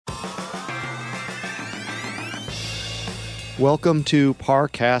Welcome to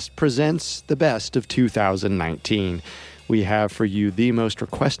Parcast Presents the Best of 2019. We have for you the most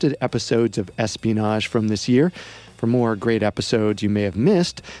requested episodes of espionage from this year. For more great episodes you may have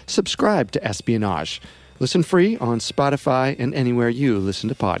missed, subscribe to Espionage. Listen free on Spotify and anywhere you listen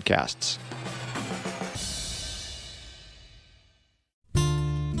to podcasts.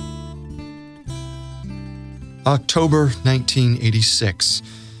 October 1986.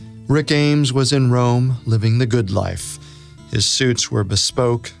 Rick Ames was in Rome, living the good life. His suits were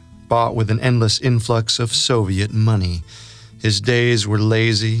bespoke, bought with an endless influx of Soviet money. His days were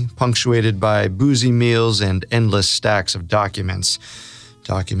lazy, punctuated by boozy meals and endless stacks of documents.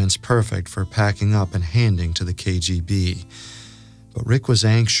 Documents perfect for packing up and handing to the KGB. But Rick was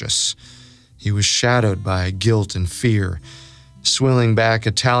anxious. He was shadowed by guilt and fear. Swilling back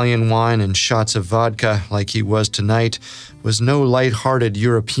Italian wine and shots of vodka like he was tonight was no light-hearted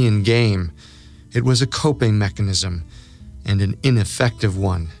European game. It was a coping mechanism, and an ineffective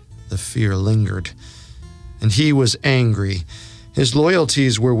one. The fear lingered. And he was angry. His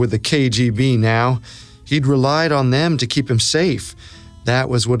loyalties were with the KGB now. He'd relied on them to keep him safe. That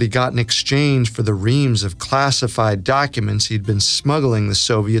was what he got in exchange for the reams of classified documents he'd been smuggling the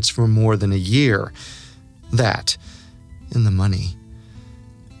Soviets for more than a year. That, and the money.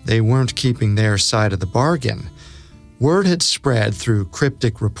 They weren't keeping their side of the bargain. Word had spread through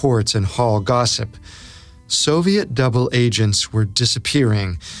cryptic reports and hall gossip. Soviet double agents were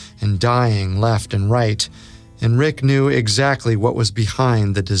disappearing and dying left and right, and Rick knew exactly what was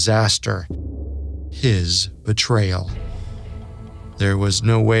behind the disaster. His betrayal. There was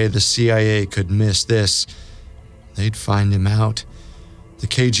no way the CIA could miss this. They'd find him out. The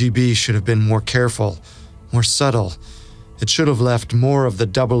KGB should have been more careful, more subtle. It should have left more of the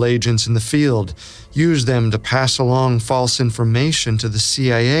double agents in the field, used them to pass along false information to the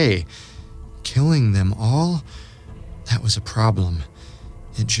CIA. Killing them all? That was a problem.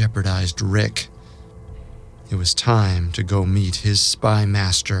 It jeopardized Rick. It was time to go meet his spy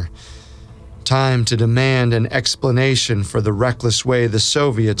master. Time to demand an explanation for the reckless way the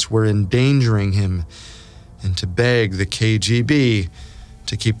Soviets were endangering him, and to beg the KGB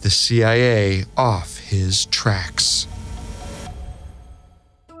to keep the CIA off his tracks.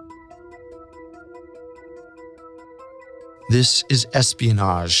 This is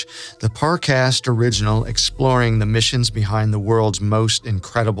Espionage, the Parcast original exploring the missions behind the world's most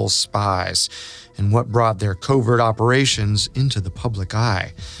incredible spies and what brought their covert operations into the public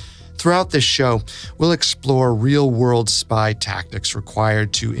eye. Throughout this show, we'll explore real-world spy tactics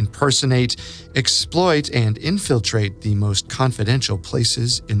required to impersonate, exploit, and infiltrate the most confidential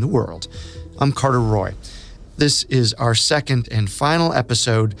places in the world. I'm Carter Roy. This is our second and final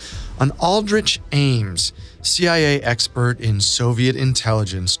episode on Aldrich Ames, CIA expert in Soviet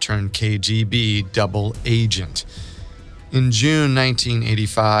intelligence turned KGB double agent. In June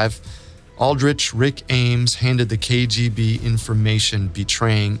 1985, Aldrich Rick Ames handed the KGB information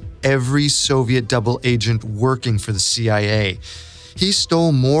betraying every Soviet double agent working for the CIA. He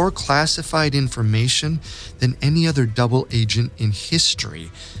stole more classified information than any other double agent in history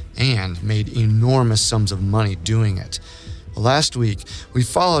and made enormous sums of money doing it. Last week, we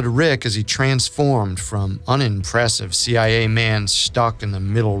followed Rick as he transformed from unimpressive CIA man stuck in the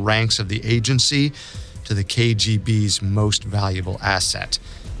middle ranks of the agency to the KGB's most valuable asset.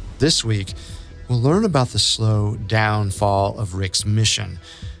 This week, we'll learn about the slow downfall of Rick's mission,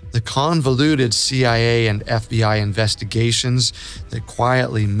 the convoluted CIA and FBI investigations that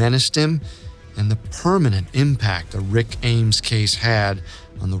quietly menaced him, and the permanent impact the Rick Ames case had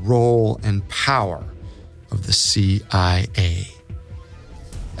on the role and power of the CIA.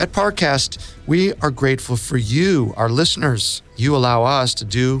 At Parcast, we are grateful for you, our listeners. You allow us to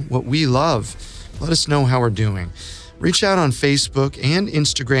do what we love. Let us know how we're doing. Reach out on Facebook and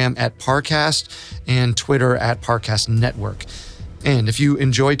Instagram at Parcast and Twitter at Parcast Network. And if you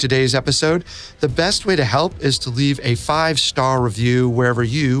enjoyed today's episode, the best way to help is to leave a 5-star review wherever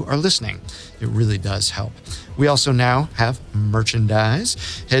you are listening. It really does help. We also now have merchandise.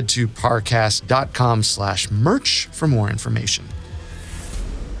 Head to parcast.com/merch for more information.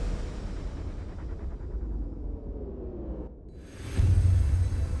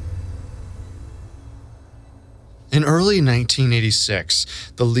 In early 1986,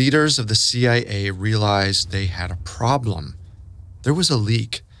 the leaders of the CIA realized they had a problem. There was a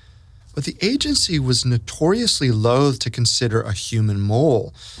leak, but the agency was notoriously loath to consider a human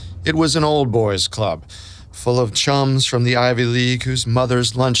mole. It was an old boys club, full of chums from the Ivy League whose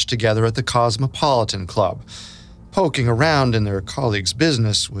mothers lunched together at the Cosmopolitan Club. Poking around in their colleagues'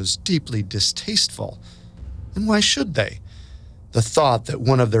 business was deeply distasteful. And why should they? The thought that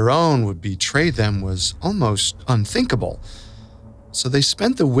one of their own would betray them was almost unthinkable. So they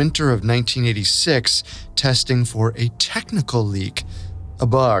spent the winter of 1986 testing for a technical leak, a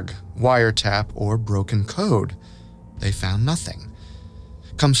bug, wiretap, or broken code. They found nothing.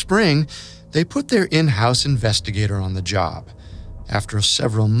 Come spring, they put their in-house investigator on the job. After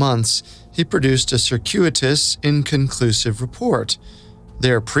several months, he produced a circuitous, inconclusive report.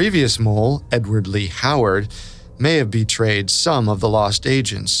 Their previous mole, Edward Lee Howard, may have betrayed some of the lost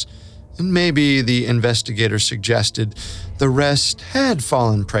agents, and maybe the investigator suggested the rest had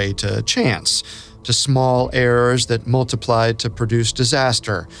fallen prey to chance, to small errors that multiplied to produce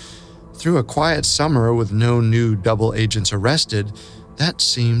disaster. Through a quiet summer with no new double agents arrested, that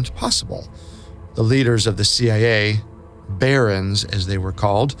seemed possible. The leaders of the CIA, barons as they were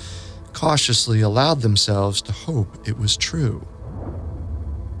called, cautiously allowed themselves to hope it was true.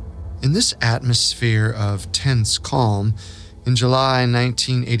 In this atmosphere of tense calm, in July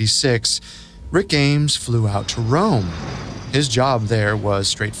 1986, Rick Ames flew out to Rome. His job there was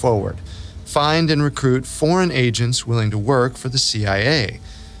straightforward: find and recruit foreign agents willing to work for the CIA.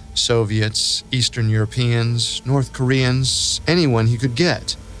 Soviets, Eastern Europeans, North Koreans, anyone he could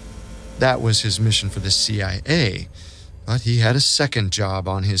get. That was his mission for the CIA, but he had a second job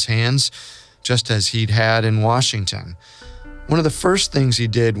on his hands, just as he'd had in Washington. One of the first things he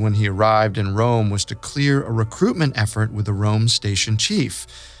did when he arrived in Rome was to clear a recruitment effort with the Rome station chief.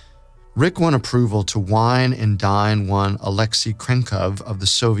 Rick won approval to wine and dine one Alexei Krenkov of the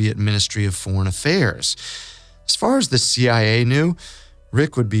Soviet Ministry of Foreign Affairs. As far as the CIA knew,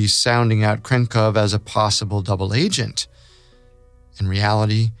 Rick would be sounding out Krenkov as a possible double agent. In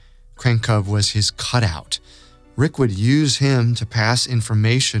reality, Krenkov was his cutout. Rick would use him to pass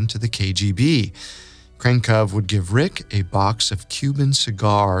information to the KGB. Krenkov would give Rick a box of Cuban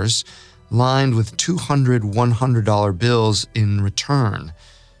cigars lined with 200 $100 bills in return.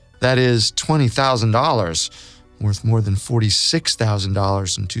 That is $20,000, worth more than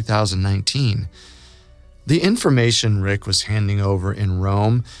 $46,000 in 2019. The information Rick was handing over in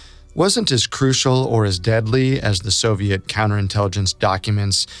Rome wasn't as crucial or as deadly as the Soviet counterintelligence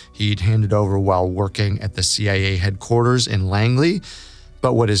documents he'd handed over while working at the CIA headquarters in Langley,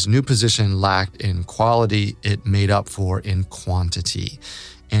 but what his new position lacked in quality, it made up for in quantity.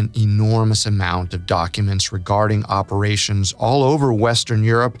 An enormous amount of documents regarding operations all over Western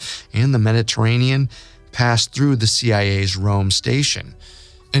Europe and the Mediterranean passed through the CIA's Rome station.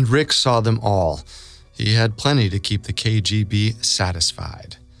 And Rick saw them all. He had plenty to keep the KGB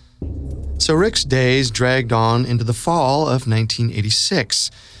satisfied. So Rick's days dragged on into the fall of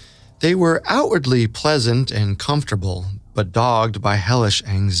 1986. They were outwardly pleasant and comfortable, but dogged by hellish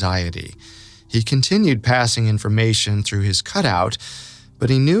anxiety. He continued passing information through his cutout, but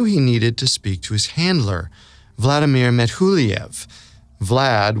he knew he needed to speak to his handler, Vladimir Medhuliev.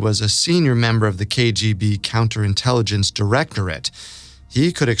 Vlad was a senior member of the KGB Counterintelligence Directorate.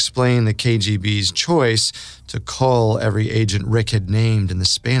 He could explain the KGB's choice to cull every agent Rick had named in the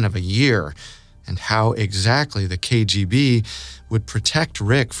span of a year, and how exactly the KGB would protect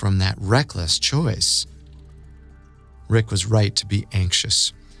Rick from that reckless choice. Rick was right to be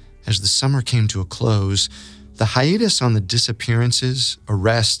anxious. As the summer came to a close, the hiatus on the disappearances,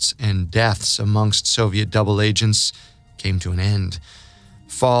 arrests, and deaths amongst Soviet double agents came to an end.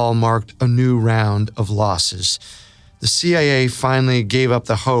 Fall marked a new round of losses. The CIA finally gave up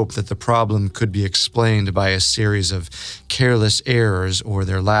the hope that the problem could be explained by a series of careless errors or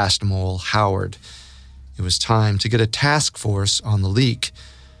their last mole, Howard. It was time to get a task force on the leak.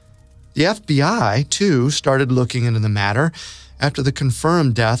 The FBI, too, started looking into the matter after the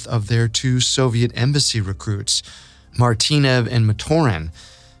confirmed death of their two Soviet embassy recruits, Martinev and Matorin,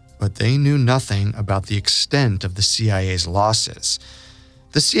 but they knew nothing about the extent of the CIA's losses.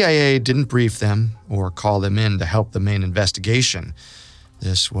 The CIA didn't brief them or call them in to help the main investigation.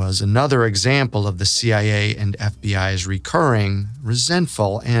 This was another example of the CIA and FBI's recurring,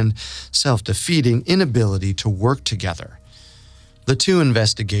 resentful, and self-defeating inability to work together. The two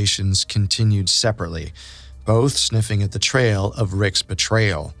investigations continued separately, both sniffing at the trail of Rick's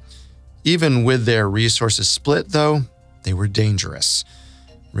betrayal. Even with their resources split, though, they were dangerous.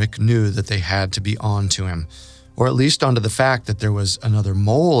 Rick knew that they had to be on to him, or at least onto the fact that there was another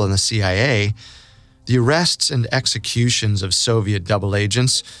mole in the CIA. The arrests and executions of Soviet double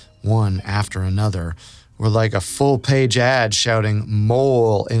agents, one after another, were like a full-page ad shouting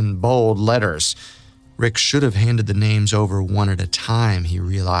 "mole" in bold letters. Rick should have handed the names over one at a time, he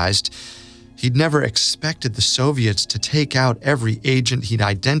realized. He'd never expected the Soviets to take out every agent he'd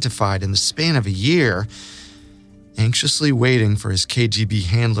identified in the span of a year. Anxiously waiting for his KGB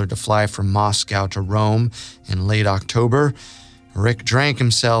handler to fly from Moscow to Rome in late October, Rick drank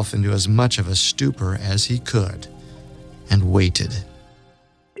himself into as much of a stupor as he could. and waited.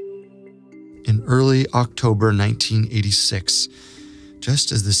 In early October 1986,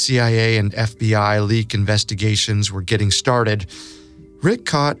 just as the CIA and FBI leak investigations were getting started, Rick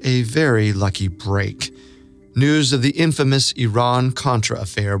caught a very lucky break. News of the infamous Iran-Contra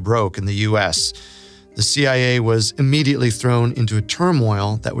affair broke in the U.S. The CIA was immediately thrown into a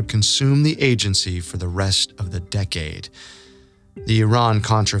turmoil that would consume the agency for the rest of the decade. The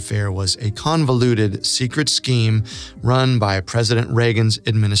Iran-Contra affair was a convoluted, secret scheme run by President Reagan's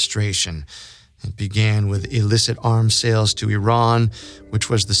administration. It began with illicit arms sales to Iran, which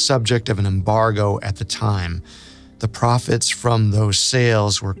was the subject of an embargo at the time. The profits from those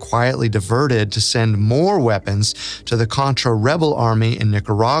sales were quietly diverted to send more weapons to the Contra rebel army in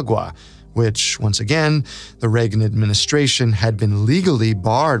Nicaragua, which, once again, the Reagan administration had been legally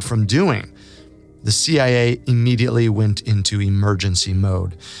barred from doing. The CIA immediately went into emergency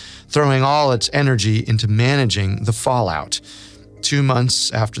mode, throwing all its energy into managing the fallout. 2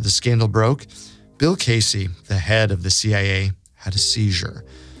 months after the scandal broke, Bill Casey, the head of the CIA, had a seizure.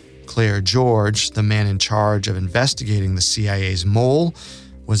 Claire George, the man in charge of investigating the CIA's mole,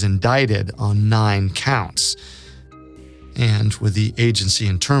 was indicted on 9 counts. And with the agency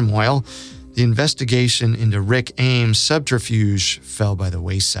in turmoil, the investigation into Rick Ames' subterfuge fell by the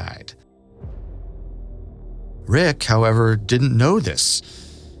wayside. Rick, however, didn't know this.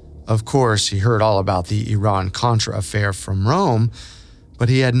 Of course, he heard all about the Iran-Contra affair from Rome, but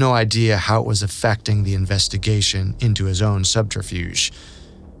he had no idea how it was affecting the investigation into his own subterfuge.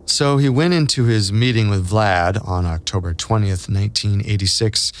 So he went into his meeting with Vlad on October 20th,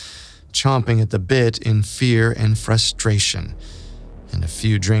 1986, chomping at the bit in fear and frustration. And a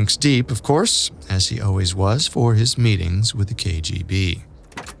few drinks deep, of course, as he always was for his meetings with the KGB.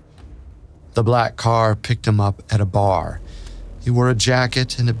 The black car picked him up at a bar. He wore a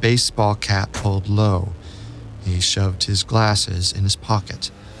jacket and a baseball cap pulled low. He shoved his glasses in his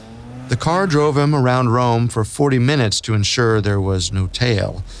pocket. The car drove him around Rome for 40 minutes to ensure there was no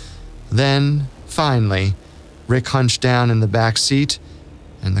tail. Then, finally, Rick hunched down in the back seat,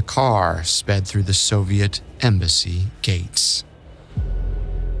 and the car sped through the Soviet embassy gates.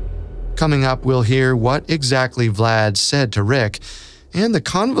 Coming up, we'll hear what exactly Vlad said to Rick and the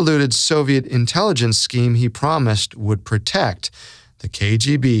convoluted Soviet intelligence scheme he promised would protect the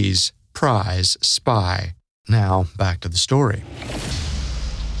KGB's prize spy. Now, back to the story.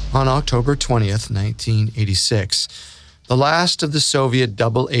 On October 20th, 1986, the last of the Soviet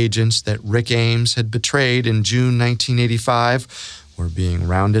double agents that Rick Ames had betrayed in June 1985 were being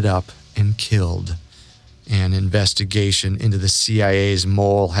rounded up and killed. An investigation into the CIA's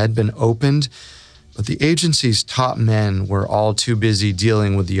mole had been opened, but the agency's top men were all too busy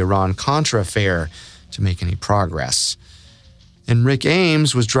dealing with the Iran-Contra affair to make any progress. And Rick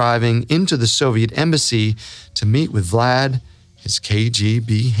Ames was driving into the Soviet embassy to meet with Vlad, his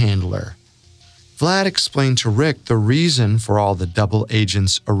KGB handler. Vlad explained to Rick the reason for all the double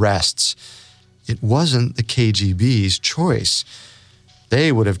agents' arrests. It wasn't the KGB's choice.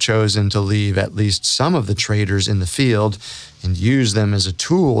 They would have chosen to leave at least some of the traitors in the field and use them as a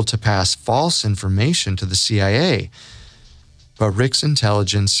tool to pass false information to the CIA. But Rick's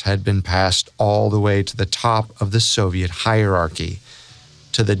intelligence had been passed all the way to the top of the Soviet hierarchy,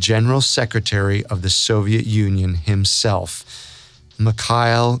 to the General Secretary of the Soviet Union himself,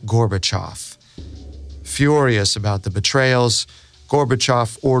 Mikhail Gorbachev. Furious about the betrayals,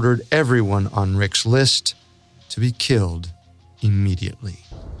 Gorbachev ordered everyone on Rick's list to be killed immediately.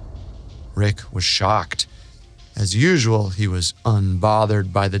 Rick was shocked. As usual, he was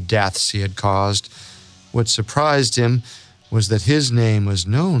unbothered by the deaths he had caused. What surprised him was that his name was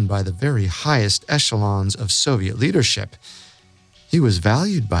known by the very highest echelons of Soviet leadership. He was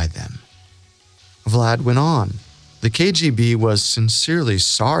valued by them. Vlad went on. The KGB was sincerely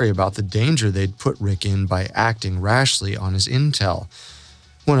sorry about the danger they'd put Rick in by acting rashly on his intel.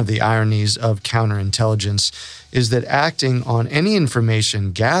 One of the ironies of counterintelligence is that acting on any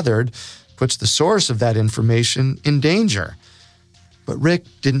information gathered puts the source of that information in danger. But Rick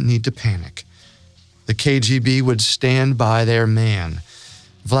didn't need to panic. The KGB would stand by their man.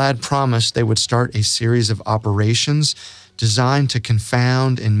 Vlad promised they would start a series of operations designed to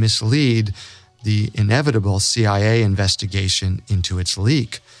confound and mislead the inevitable CIA investigation into its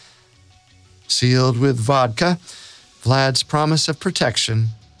leak. Sealed with vodka, Vlad's promise of protection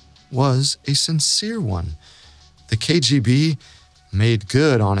was a sincere one. The KGB made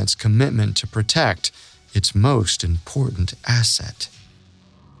good on its commitment to protect its most important asset.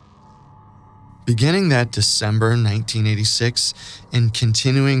 Beginning that December 1986 and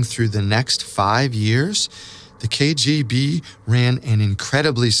continuing through the next 5 years, the KGB ran an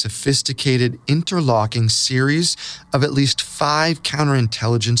incredibly sophisticated interlocking series of at least 5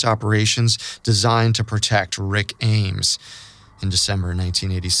 counterintelligence operations designed to protect Rick Ames. In December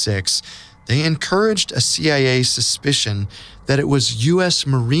 1986, they encouraged a CIA suspicion that it was U.S.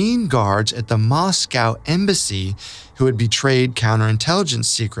 Marine guards at the Moscow embassy who had betrayed counterintelligence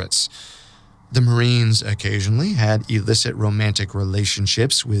secrets. The Marines occasionally had illicit romantic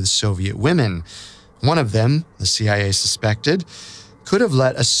relationships with Soviet women. One of them, the CIA suspected, could have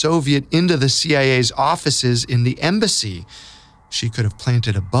let a Soviet into the CIA's offices in the embassy. She could have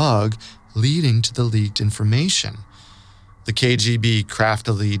planted a bug leading to the leaked information. The KGB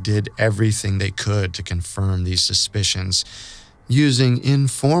craftily did everything they could to confirm these suspicions, using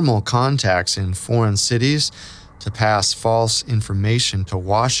informal contacts in foreign cities to pass false information to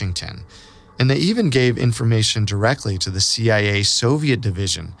Washington, and they even gave information directly to the CIA Soviet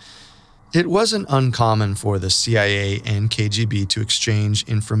division. It wasn't uncommon for the CIA and KGB to exchange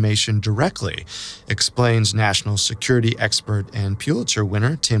information directly, explains national security expert and Pulitzer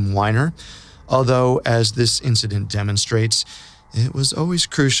winner Tim Weiner, although, as this incident demonstrates, it was always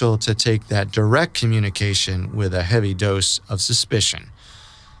crucial to take that direct communication with a heavy dose of suspicion.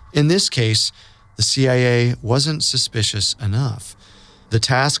 In this case, the CIA wasn't suspicious enough. The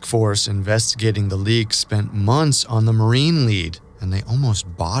task force investigating the leak spent months on the Marine lead, and they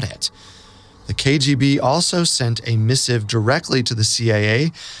almost bought it. The KGB also sent a missive directly to the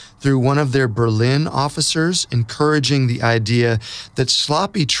CIA through one of their Berlin officers, encouraging the idea that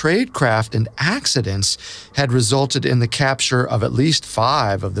sloppy tradecraft and accidents had resulted in the capture of at least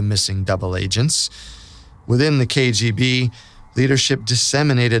 5 of the missing double agents. Within the KGB, leadership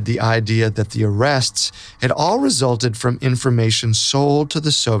disseminated the idea that the arrests had all resulted from information sold to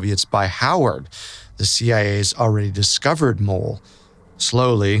the Soviets by Howard, the CIA's already discovered mole.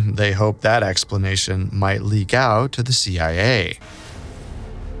 Slowly, they hoped that explanation might leak out to the CIA.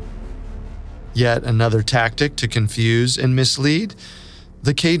 Yet another tactic to confuse and mislead.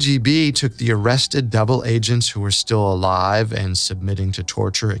 The KGB took the arrested double agents who were still alive and submitting to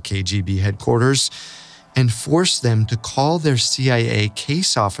torture at KGB headquarters and forced them to call their CIA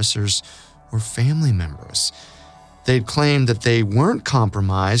case officers or family members. They'd claimed that they weren't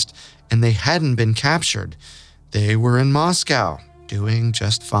compromised and they hadn't been captured. They were in Moscow, doing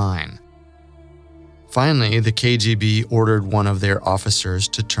just fine. Finally, the KGB ordered one of their officers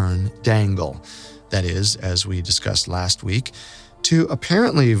to turn dangle. That is, as we discussed last week, to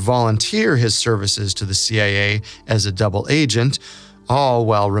apparently volunteer his services to the CIA as a double agent, all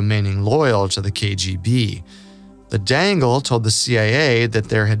while remaining loyal to the KGB. The dangle told the CIA that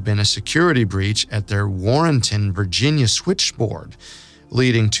there had been a security breach at their Warrenton, Virginia switchboard,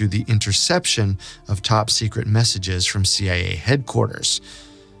 leading to the interception of top-secret messages from CIA headquarters.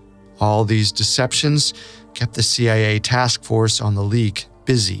 All these deceptions kept the CIA task force on the leak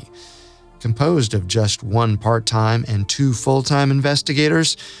busy. Composed of just 1 part-time and 2 full-time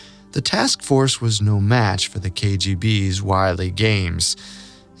investigators, the task force was no match for the KGB's wily games.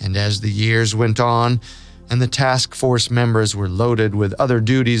 And as the years went on, and the task force members were loaded with other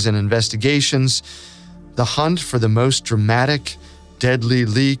duties and investigations, the hunt for the most dramatic, deadly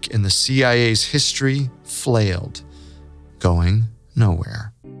leak in the CIA's history flailed, going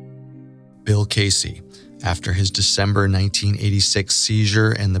nowhere. Bill Casey, after his December 1986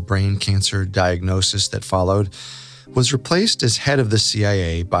 seizure and the brain cancer diagnosis that followed, was replaced as head of the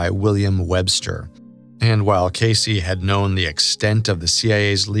CIA by William Webster. And while Casey had known the extent of the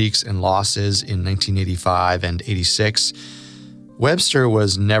CIA's leaks and losses in 1985 and 86, Webster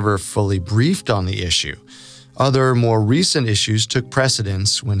was never fully briefed on the issue. Other, more recent issues took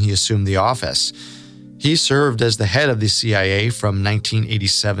precedence when he assumed the office. He served as the head of the CIA from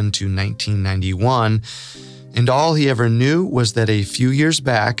 1987 to 1991, and all he ever knew was that a few years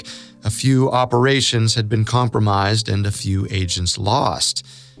back, a few operations had been compromised and a few agents lost.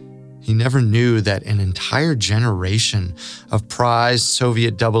 He never knew that an entire generation of prized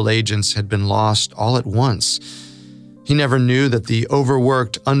Soviet double agents had been lost all at once. He never knew that the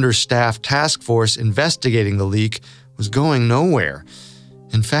overworked, understaffed task force investigating the leak was going nowhere.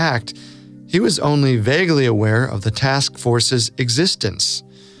 In fact, he was only vaguely aware of the task force's existence.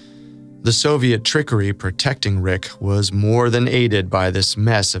 The Soviet trickery protecting Rick was more than aided by this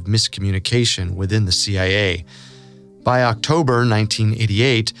mess of miscommunication within the CIA. By October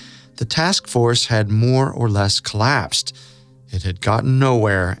 1988, the task force had more or less collapsed. It had gotten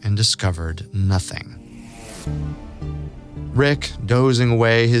nowhere and discovered nothing. Rick, dozing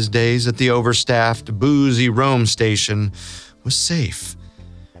away his days at the overstaffed, boozy Rome station, was safe.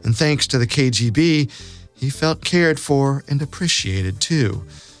 And thanks to the KGB, he felt cared for and appreciated too.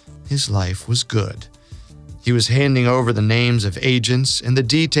 His life was good. He was handing over the names of agents and the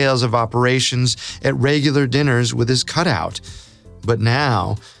details of operations at regular dinners with his cutout. But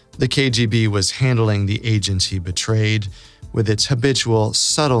now, the KGB was handling the agents he betrayed with its habitual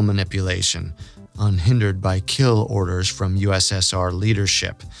subtle manipulation, unhindered by kill orders from USSR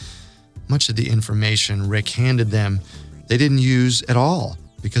leadership. Much of the information Rick handed them, they didn't use at all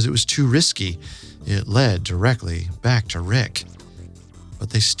because it was too risky. It led directly back to Rick. But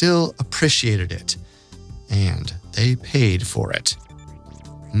they still appreciated it, and they paid for it.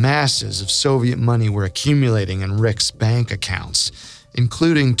 Masses of Soviet money were accumulating in Rick's bank accounts,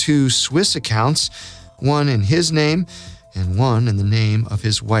 including 2 Swiss accounts, one in his name and one in the name of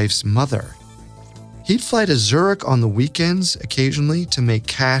his wife's mother. He'd fly to Zurich on the weekends occasionally to make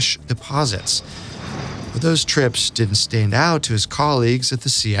cash deposits. But those trips didn't stand out to his colleagues at the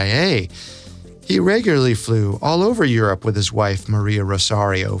CIA. He regularly flew all over Europe with his wife Maria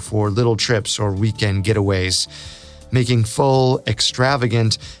Rosario for little trips or weekend getaways, making full,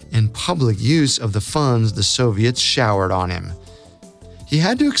 extravagant, and public use of the funds the Soviets showered on him. He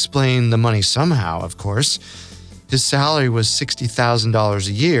had to explain the money somehow, of course. His salary was $60,000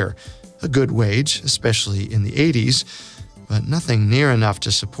 a year, a good wage, especially in the 80s, but nothing near enough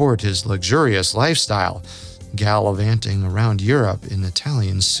to support his luxurious lifestyle, gallivanting around Europe in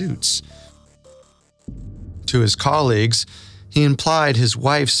Italian suits. To his colleagues, he implied his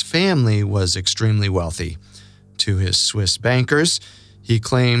wife's family was extremely wealthy. To his Swiss bankers, he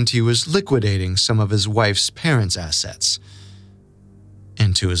claimed he was liquidating some of his wife's parents' assets.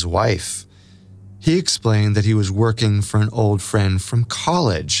 And to his wife, he explained that he was working for an old friend from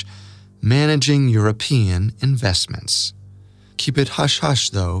college, managing European investments. Keep it hush-hush,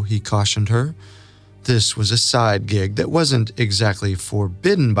 though, he cautioned her. This was a side gig that wasn't exactly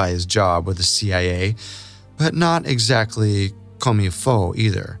forbidden by his job with the CIA, but not exactly comme il faut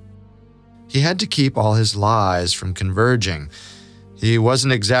either. He had to keep all his lies from converging. He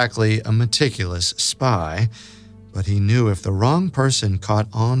wasn't exactly a meticulous spy, but he knew if the wrong person caught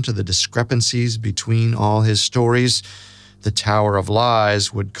on to the discrepancies between all his stories, the tower of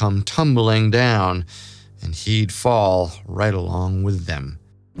lies would come tumbling down, and he'd fall right along with them.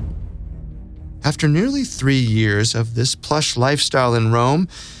 After nearly 3 years of this plush lifestyle in Rome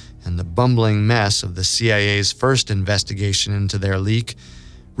and the bumbling mess of the CIA's first investigation into their leak,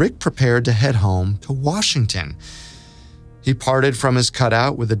 Rick prepared to head home to Washington. He parted from his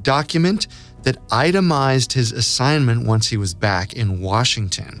cutout with a document that itemized his assignment once he was back in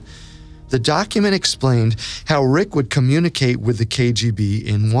Washington. The document explained how Rick would communicate with the KGB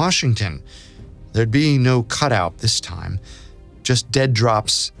in Washington. There'd be no cutout this time, just dead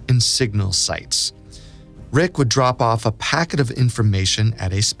drops and signal sites. Rick would drop off a packet of information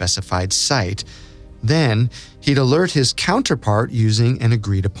at a specified site. Then, he'd alert his counterpart using an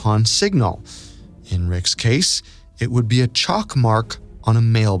agreed-upon signal. In Rick's case, it would be a chalk mark on a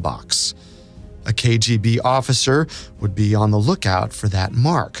mailbox. A KGB officer would be on the lookout for that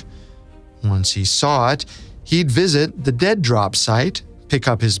mark. Once he saw it, he'd visit the dead drop site, pick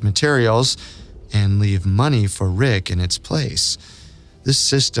up his materials, and leave money for Rick in its place. This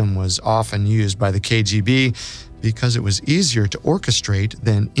system was often used by the KGB because it was easier to orchestrate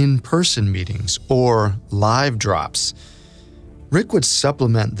than in-person meetings or live drops. Rick would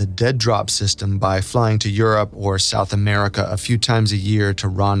supplement the dead drop system by flying to Europe or South America a few times a year to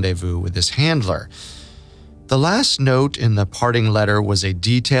rendezvous with his handler. The last note in the parting letter was a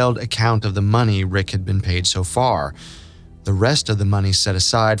detailed account of the money Rick had been paid so far, the rest of the money set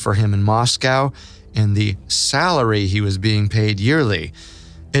aside for him in Moscow, and the salary he was being paid yearly.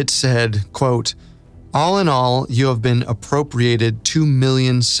 It said, quote, "All in all, you have been appropriated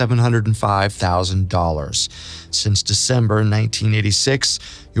 $2,705,000. Since December 1986,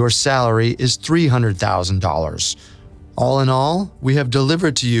 your salary is $300,000. All in all, we have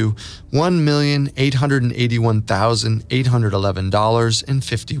delivered to you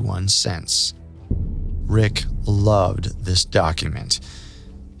 $1,881,811.51. Rick loved this document.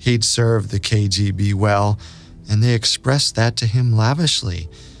 He'd served the KGB well, and they expressed that to him lavishly.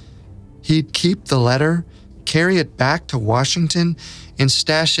 He'd keep the letter, carry it back to Washington, and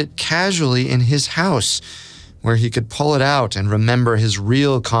stash it casually in his house, where he could pull it out and remember his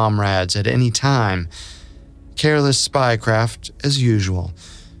real comrades at any time. Careless spycraft as usual.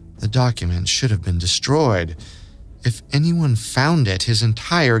 The document should have been destroyed. If anyone found it, his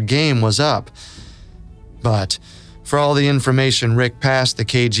entire game was up. But for all the information Rick passed the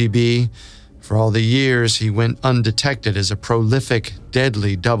KGB, for all the years he went undetected as a prolific,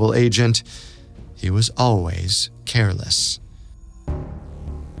 deadly double agent, he was always careless.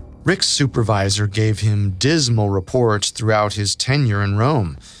 Rick's supervisor gave him dismal reports throughout his tenure in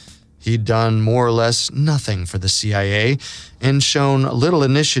Rome. He'd done more or less nothing for the CIA and shown little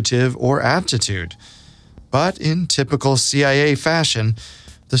initiative or aptitude. But in typical CIA fashion,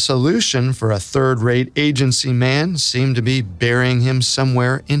 the solution for a third-rate agency man seemed to be burying him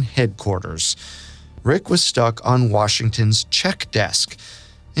somewhere in headquarters. Rick was stuck on Washington's check desk,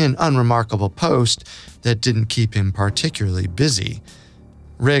 an unremarkable post that didn't keep him particularly busy.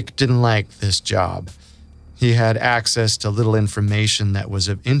 Rick didn't like this job. He had access to little information that was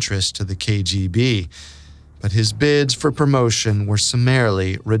of interest to the KGB, but his bids for promotion were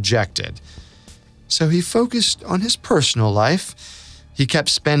summarily rejected. So he focused on his personal life. He kept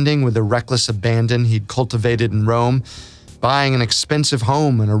spending with the reckless abandon he'd cultivated in Rome, buying an expensive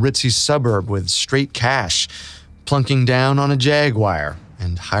home in a ritzy suburb with straight cash, plunking down on a Jaguar,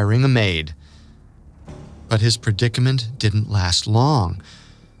 and hiring a maid. But his predicament didn't last long.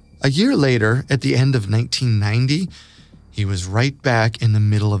 A year later, at the end of 1990, he was right back in the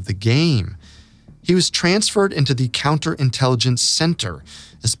middle of the game. He was transferred into the Counterintelligence Center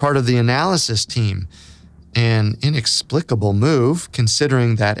as part of the analysis team, an inexplicable move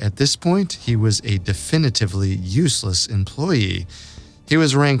considering that at this point he was a definitively useless employee. He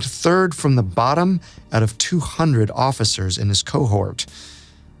was ranked third from the bottom out of 200 officers in his cohort.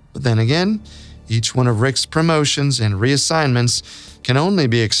 But then again, each one of Rick's promotions and reassignments can only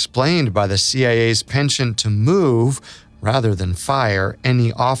be explained by the CIA's penchant to move rather than fire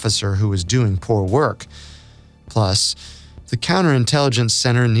any officer who was doing poor work. Plus, the Counterintelligence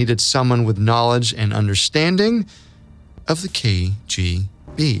Center needed someone with knowledge and understanding of the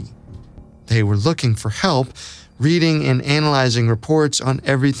KGB. They were looking for help reading and analyzing reports on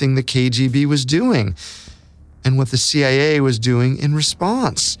everything the KGB was doing and what the CIA was doing in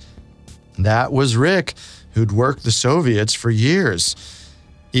response. That was Rick, who'd worked the Soviets for years,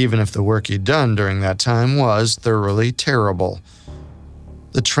 even if the work he'd done during that time was thoroughly terrible.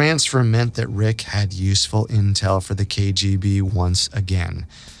 The transfer meant that Rick had useful intel for the KGB once again.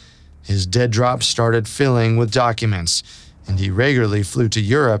 His dead drops started filling with documents, and he regularly flew to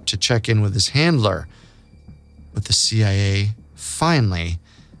Europe to check in with his handler. But the CIA finally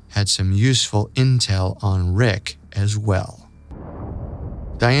had some useful intel on Rick as well.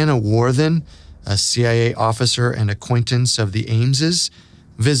 Diana Warthen, a CIA officer and acquaintance of the Ameses,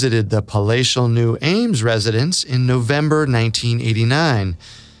 visited the palatial new Ames residence in November 1989.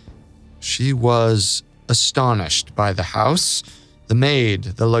 She was astonished by the house, the maid,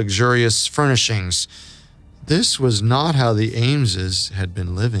 the luxurious furnishings. This was not how the Ameses had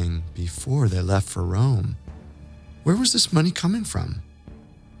been living before they left for Rome. Where was this money coming from?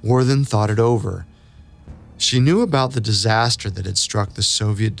 Warthen thought it over. She knew about the disaster that had struck the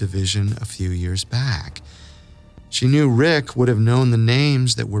Soviet division a few years back. She knew Rick would have known the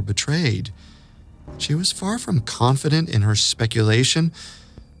names that were betrayed. She was far from confident in her speculation,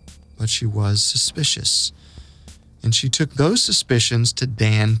 but she was suspicious. And she took those suspicions to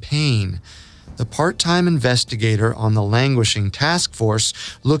Dan Payne, the part-time investigator on the languishing task force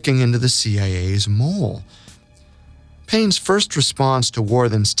looking into the CIA's mole. Payne's first response to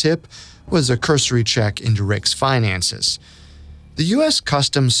Warthen's tip was a cursory check into Rick's finances. The U.S.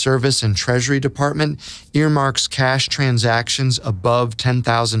 Customs Service and Treasury Department earmarks cash transactions above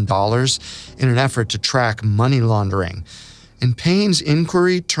 $10,000 in an effort to track money laundering, and Payne's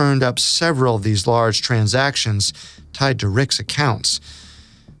inquiry turned up several of these large transactions tied to Rick's accounts.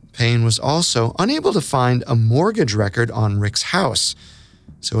 Payne was also unable to find a mortgage record on Rick's house,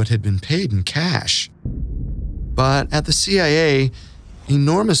 so it had been paid in cash. But at the CIA,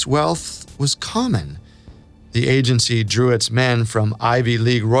 enormous wealth was common. The agency drew its men from Ivy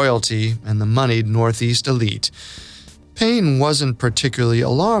League royalty and the moneyed Northeast elite. Payne wasn't particularly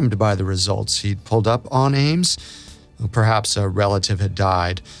alarmed by the results he'd pulled up on Ames. Perhaps a relative had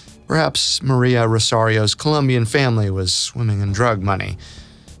died. Perhaps Maria Rosario's Colombian family was swimming in drug money.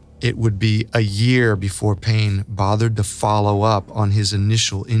 It would be a year before Payne bothered to follow up on his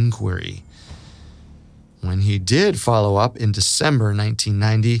initial inquiry. When he did follow up in December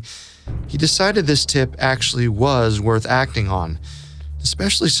 1990, he decided this tip actually was worth acting on,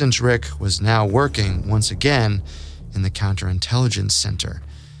 especially since Rick was now working once again in the Counterintelligence Center.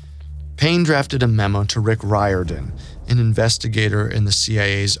 Payne drafted a memo to Rick Riordan, an investigator in the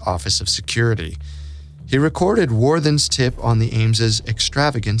CIA's Office of Security. He recorded Warthen's tip on the Ames's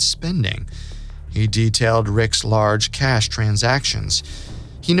extravagant spending. He detailed Rick's large cash transactions.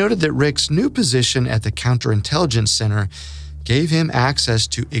 He noted that Rick's new position at the Counterintelligence Center gave him access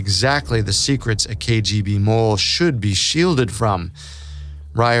to exactly the secrets a KGB mole should be shielded from.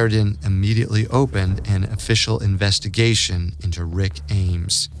 Riordan immediately opened an official investigation into Rick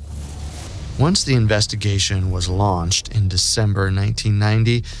Ames. Once the investigation was launched in December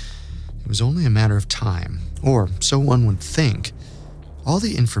 1990, was only a matter of time, or so one would think. All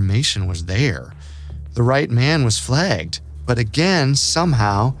the information was there. The right man was flagged, but again,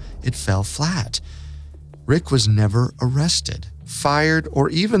 somehow, it fell flat. Rick was never arrested, fired, or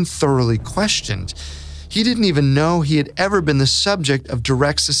even thoroughly questioned. He didn't even know he had ever been the subject of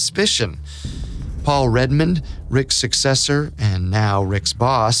direct suspicion. Paul Redmond, Rick's successor and now Rick's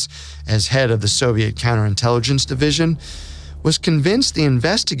boss, as head of the Soviet Counterintelligence Division, was convinced the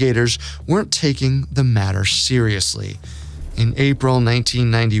investigators weren't taking the matter seriously. In April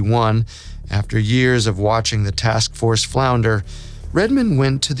 1991, after years of watching the task force flounder, Redmond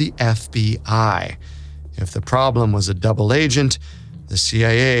went to the FBI. If the problem was a double agent, the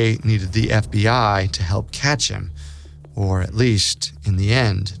CIA needed the FBI to help catch him, or at least, in the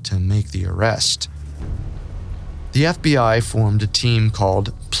end, to make the arrest. The FBI formed a team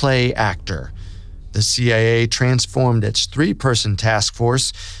called Play Actor. The CIA transformed its 3-person task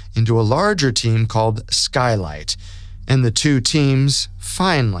force into a larger team called Skylight, and the two teams,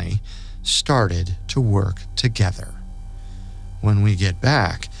 finally, started to work together. When we get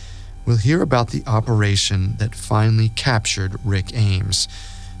back, we'll hear about the operation that finally captured Rick Ames,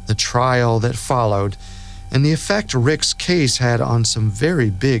 the trial that followed, and the effect Rick's case had on some very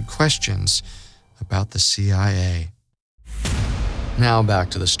big questions about the CIA. Now back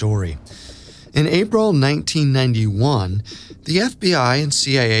to the story. In April 1991, the FBI and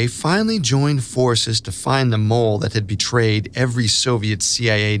CIA finally joined forces to find the mole that had betrayed every Soviet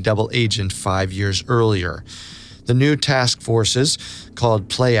CIA double agent 5 years earlier. The new task forces, called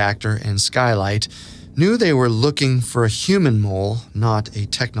Play Actor and Skylight, knew they were looking for a human mole, not a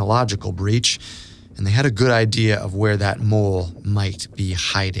technological breach, and they had a good idea of where that mole might be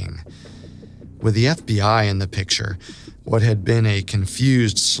hiding. With the FBI in the picture, what had been a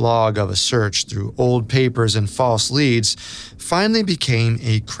confused slog of a search through old papers and false leads finally became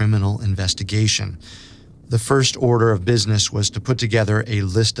a criminal investigation. The first order of business was to put together a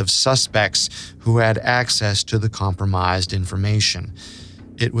list of suspects who had access to the compromised information.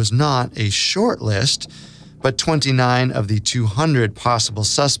 It was not a short list, but 29 of the 200 possible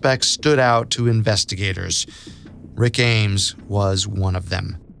suspects stood out to investigators. Rick Ames was one of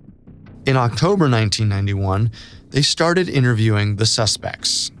them. In October 1991, they started interviewing the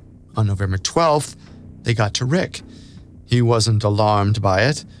suspects. On November 12th, they got to Rick. He wasn't alarmed by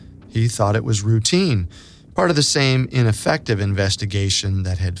it. He thought it was routine, part of the same ineffective investigation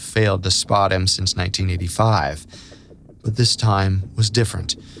that had failed to spot him since 1985. But this time was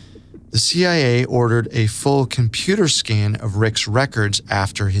different. The CIA ordered a full computer scan of Rick's records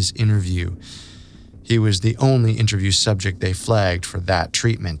after his interview. He was the only interview subject they flagged for that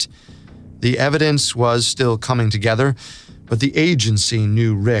treatment. The evidence was still coming together, but the agency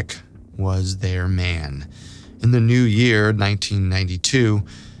knew Rick was their man. In the new year, 1992,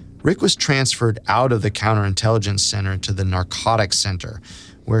 Rick was transferred out of the Counterintelligence Center to the Narcotics Center,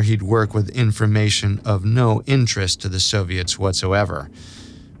 where he'd work with information of no interest to the Soviets whatsoever.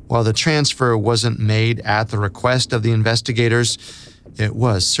 While the transfer wasn't made at the request of the investigators, it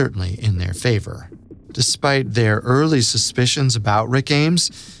was certainly in their favor. Despite their early suspicions about Rick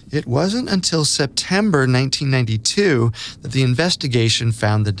Ames, it wasn't until September 1992 that the investigation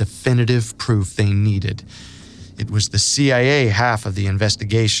found the definitive proof they needed. It was the CIA half of the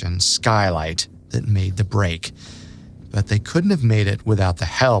investigation, Skylight, that made the break. But they couldn't have made it without the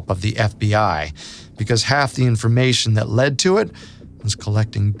help of the FBI, because half the information that led to it was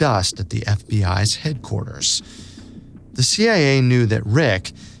collecting dust at the FBI's headquarters. The CIA knew that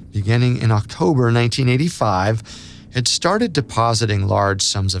Rick, beginning in October 1985, had started depositing large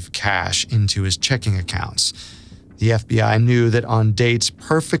sums of cash into his checking accounts. The FBI knew that on dates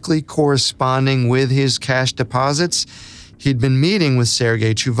perfectly corresponding with his cash deposits, he'd been meeting with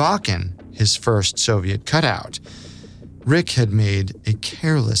Sergei Chuvakin, his first Soviet cutout. Rick had made a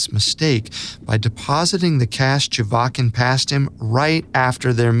careless mistake by depositing the cash Chuvakin passed him right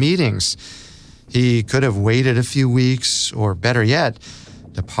after their meetings. He could have waited a few weeks, or better yet,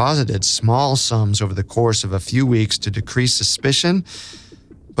 deposited small sums over the course of a few weeks to decrease suspicion,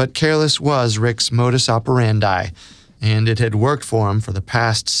 but careless was Rick's modus operandi, and it had worked for him for the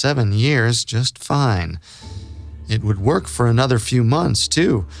past 7 years just fine. It would work for another few months,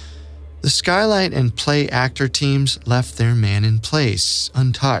 too. The Skylight and Play Actor teams left their man in place,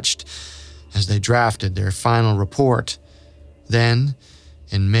 untouched, as they drafted their final report. Then,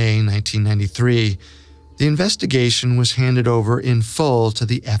 in May 1993, the investigation was handed over in full to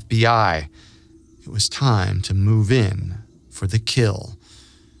the FBI. It was time to move in for the kill.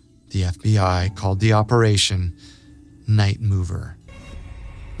 The FBI called the operation Night Mover.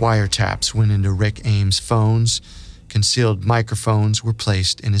 Wiretaps went into Rick Ames' phones, Concealed microphones were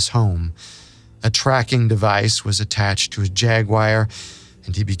placed in his home. A tracking device was attached to his Jaguar,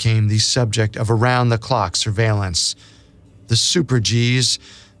 and he became the subject of around-the-clock surveillance. The Super Gs,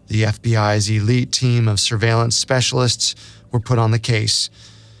 the FBI's elite team of surveillance specialists, were put on the case.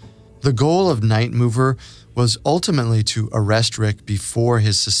 The goal of Night Mover was ultimately to arrest Rick before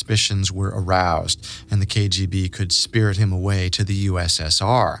his suspicions were aroused and the KGB could spirit him away to the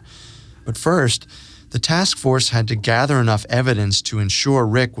USSR. But first, the task force had to gather enough evidence to ensure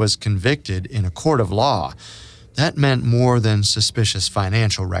Rick was convicted in a court of law. That meant more than suspicious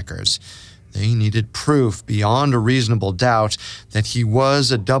financial records. They needed proof beyond a reasonable doubt that he was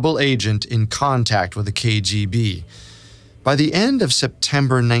a double agent in contact with the KGB. By the end of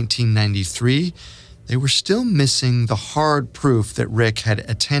September 1993, they were still missing the hard proof that Rick had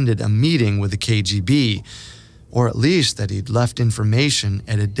attended a meeting with the KGB, or at least that he'd left information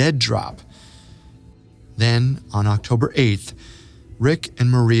at a dead drop. Then, on October 8th, Rick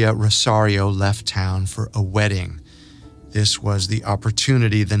and Maria Rosario left town for a wedding. This was the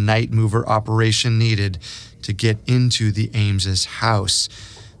opportunity the Night Mover operation needed to get into the Ames' house,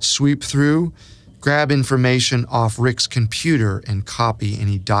 sweep through, grab information off Rick's computer, and copy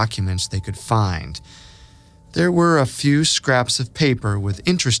any documents they could find. There were a few scraps of paper with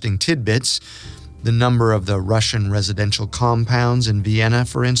interesting tidbits. The number of the Russian residential compounds in Vienna,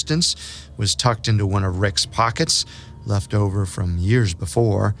 for instance, was tucked into one of Rick's pockets, left over from years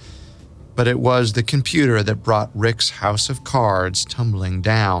before. But it was the computer that brought Rick's house of cards tumbling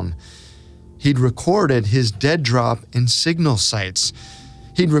down. He'd recorded his dead drop in signal sites.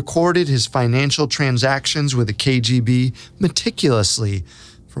 He'd recorded his financial transactions with the KGB meticulously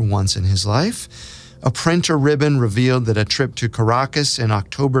for once in his life. A printer ribbon revealed that a trip to Caracas in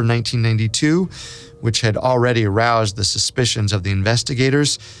October 1992, which had already aroused the suspicions of the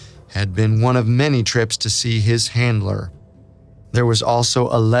investigators, had been one of many trips to see his handler. There was also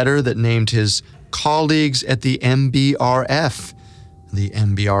a letter that named his colleagues at the MBRF. The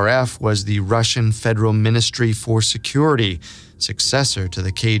MBRF was the Russian Federal Ministry for Security, successor to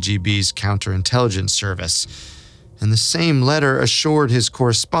the KGB's counterintelligence service. And the same letter assured his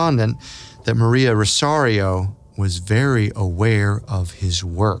correspondent that Maria Rosario was very aware of his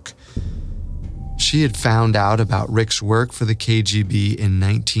work. She had found out about Rick's work for the KGB in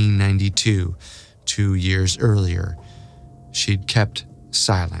 1992, 2 years earlier. She'd kept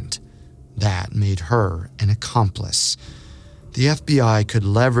silent. That made her an accomplice. The FBI could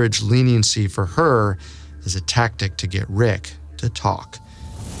leverage leniency for her as a tactic to get Rick to talk.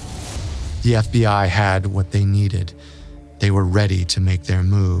 The FBI had what they needed. They were ready to make their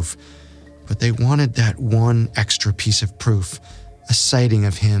move. But they wanted that one extra piece of proof, a sighting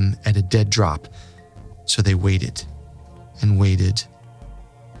of him at a dead drop. So they waited and waited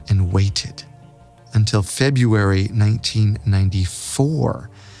and waited until February 1994.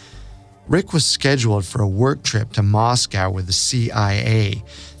 Rick was scheduled for a work trip to Moscow with the CIA.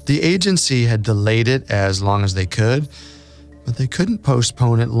 The agency had delayed it as long as they could, but they couldn't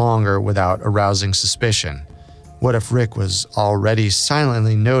postpone it longer without arousing suspicion. What if Rick was already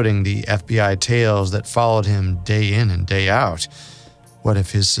silently noting the FBI tales that followed him day in and day out? What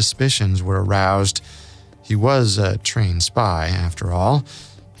if his suspicions were aroused? He was a trained spy, after all.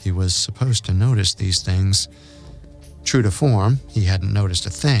 He was supposed to notice these things. True to form, he hadn't noticed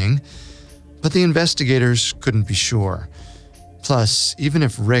a thing, but the investigators couldn't be sure. Plus, even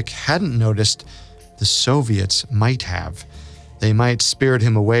if Rick hadn't noticed, the Soviets might have. They might spirit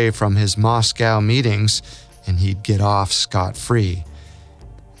him away from his Moscow meetings, and he'd get off scot-free.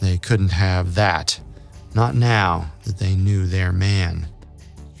 They couldn't have that. Not now that they knew their man.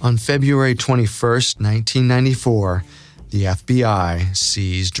 On February 21st, 1994, the FBI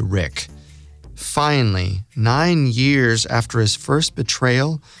seized Rick. Finally, 9 years after his first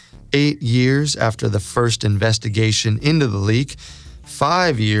betrayal, 8 years after the first investigation into the leak,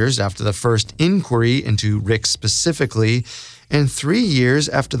 5 years after the first inquiry into Rick specifically, and 3 years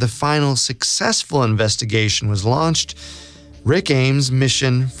after the final successful investigation was launched, Rick Ames'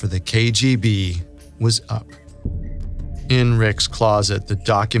 mission for the KGB was up. In Rick's closet, the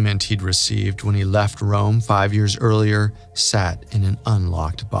document he'd received when he left Rome 5 years earlier sat in an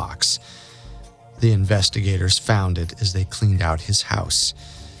unlocked box. The investigators found it as they cleaned out his house.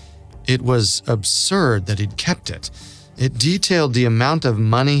 It was absurd that he'd kept it. It detailed the amount of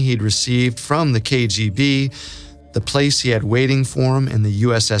money he'd received from the KGB, the place he had waiting for him in the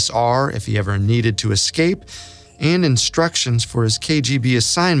USSR if he ever needed to escape, and instructions for his KGB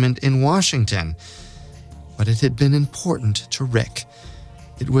assignment in Washington. But it had been important to Rick.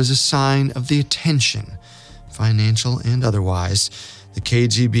 It was a sign of the attention, financial and otherwise, the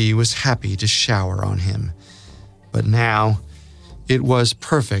KGB was happy to shower on him. But now, it was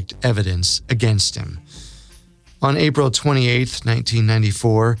perfect evidence against him. On April 28,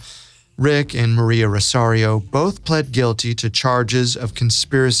 1994, Rick and Maria Rosario both pled guilty to charges of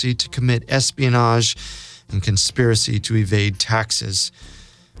conspiracy to commit espionage and conspiracy to evade taxes.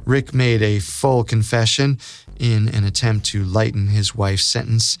 Rick made a full confession in an attempt to lighten his wife's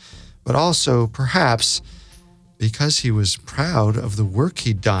sentence, but also, perhaps, because he was proud of the work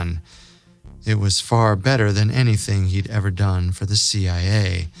he'd done. It was far better than anything he'd ever done for the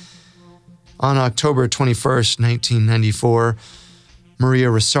CIA. On October 21, 1994, Maria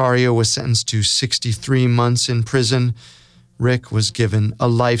Rosario was sentenced to 63 months in prison. Rick was given a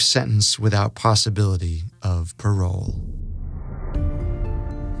life sentence without possibility of parole.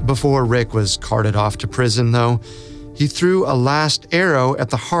 Before Rick was carted off to prison, though, he threw a last arrow at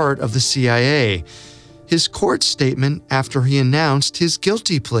the heart of the CIA, his court statement after he announced his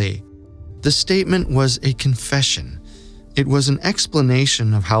guilty plea. The statement was a confession. It was an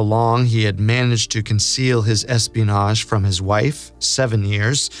explanation of how long he had managed to conceal his espionage from his wife, 7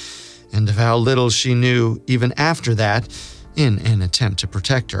 years, and of how little she knew even after that, in an attempt to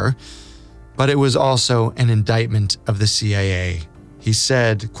protect her. But it was also an indictment of the CIA. He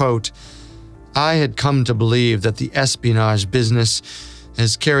said, quote, "I had come to believe that the espionage business,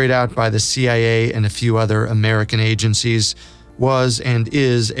 as carried out by the CIA and a few other American agencies, was and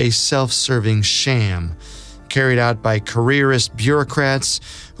is a self-serving sham, carried out by careerist bureaucrats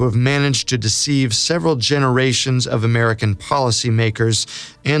who have managed to deceive several generations of American policymakers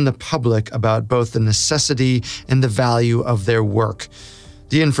and the public about both the necessity and the value of their work.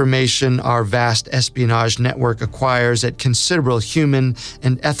 The information our vast espionage network acquires at considerable human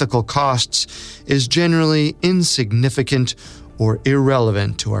and ethical costs is generally insignificant or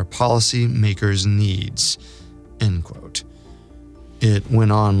irrelevant to our policymakers' needs." End quote. It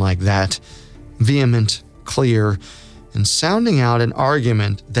went on like that, vehement, clear, and sounding out an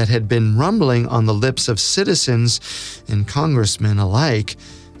argument that had been rumbling on the lips of citizens and congressmen alike,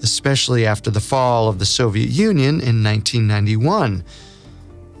 especially after the fall of the Soviet Union in 1991.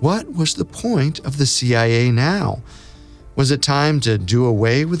 What was the point of the CIA now? Was it time to do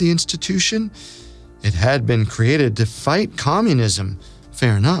away with the institution? It had been created to fight communism.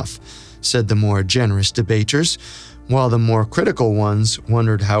 Fair enough, said the more generous debaters, while the more critical ones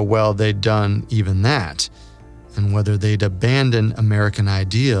wondered how well they'd done even that, and whether they'd abandon American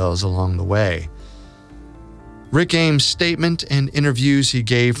ideals along the way. Rick Ames' statement and interviews he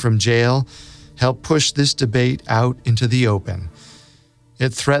gave from jail helped push this debate out into the open.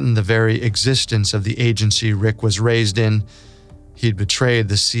 It threatened the very existence of the agency Rick was raised in. He'd betrayed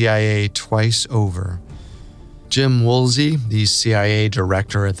the CIA twice over. Jim Woolsey, the CIA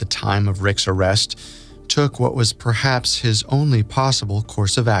director at the time of Rick's arrest, took what was perhaps his only possible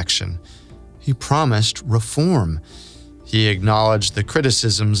course of action. He promised reform. He acknowledged the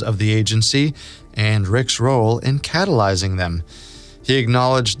criticisms of the agency and Rick's role in catalyzing them. He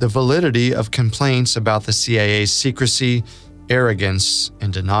acknowledged the validity of complaints about the CIA's secrecy, arrogance,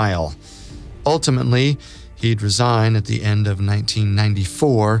 and denial. Ultimately, he'd resign at the end of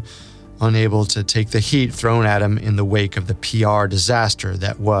 1994, unable to take the heat thrown at him in the wake of the PR disaster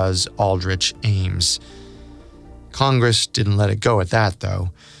that was Aldrich Ames. Congress didn't let it go at that,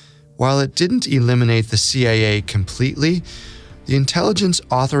 though. While it didn't eliminate the CIA completely, the Intelligence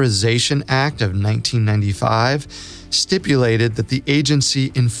Authorization Act of 1995 stipulated that the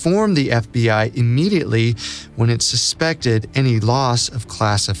agency inform the FBI immediately when it suspected any loss of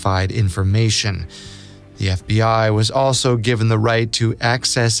classified information. The FBI was also given the right to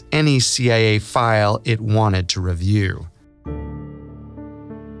access any CIA file it wanted to review.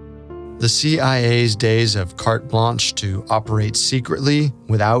 The CIA's days of carte blanche to operate secretly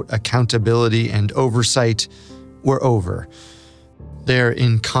without accountability and oversight were over. Their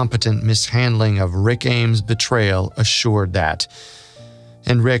incompetent mishandling of Rick Ames' betrayal assured that,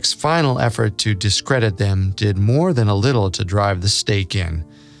 and Rick's final effort to discredit them did more than a little to drive the stake in.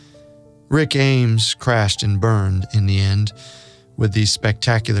 Rick Ames crashed and burned in the end, with the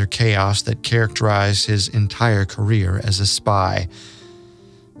spectacular chaos that characterized his entire career as a spy.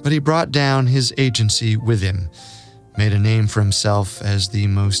 But he brought down his agency with him, made a name for himself as the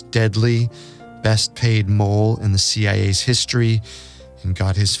most deadly, best-paid mole in the CIA's history, and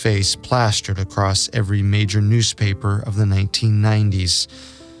got his face plastered across every major newspaper of the 1990s.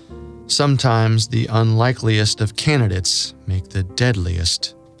 Sometimes the unlikeliest of candidates make the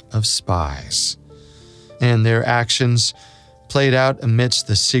deadliest of spies. And their actions, played out amidst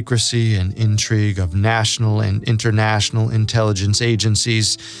the secrecy and intrigue of national and international intelligence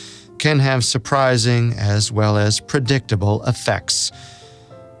agencies, can have surprising as well as predictable effects.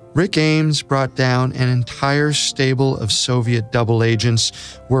 Rick Ames brought down an entire stable of Soviet double agents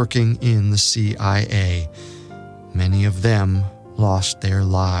working in the CIA. Many of them lost their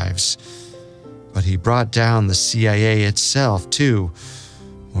lives. But he brought down the CIA itself, too,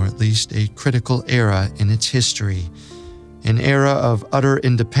 or at least a critical era in its history, an era of utter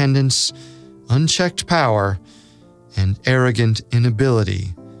independence, unchecked power, and arrogant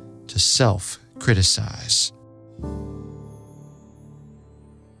inability to self-criticize.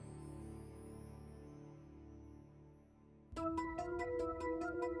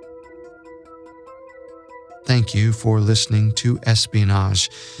 Thank you for listening to Espionage.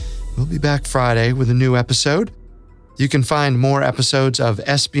 We'll be back Friday with a new episode. You can find more episodes of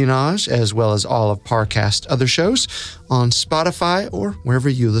Espionage, as well as all of Parcast's other shows, on Spotify or wherever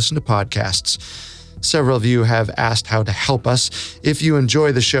you listen to podcasts. Several of you have asked how to help us. If you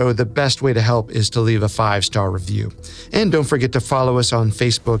enjoy the show, the best way to help is to leave a 5-star review. And don't forget to follow us on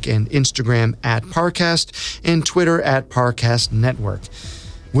Facebook and Instagram at Parcast and Twitter at Parcast Network.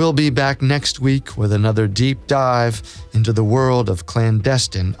 We'll be back next week with another deep dive into the world of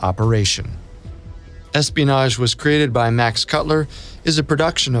clandestine operation. Espionage was created by Max Cutler, is a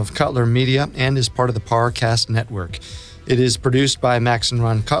production of Cutler Media, and is part of the Parcast Network. It is produced by Max and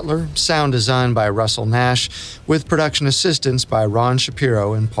Ron Cutler, sound design by Russell Nash, with production assistance by Ron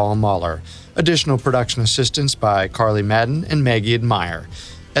Shapiro and Paul Mahler. Additional production assistance by Carly Madden and Maggie Admire.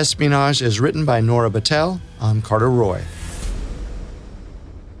 Espionage is written by Nora Battelle. I'm Carter Roy.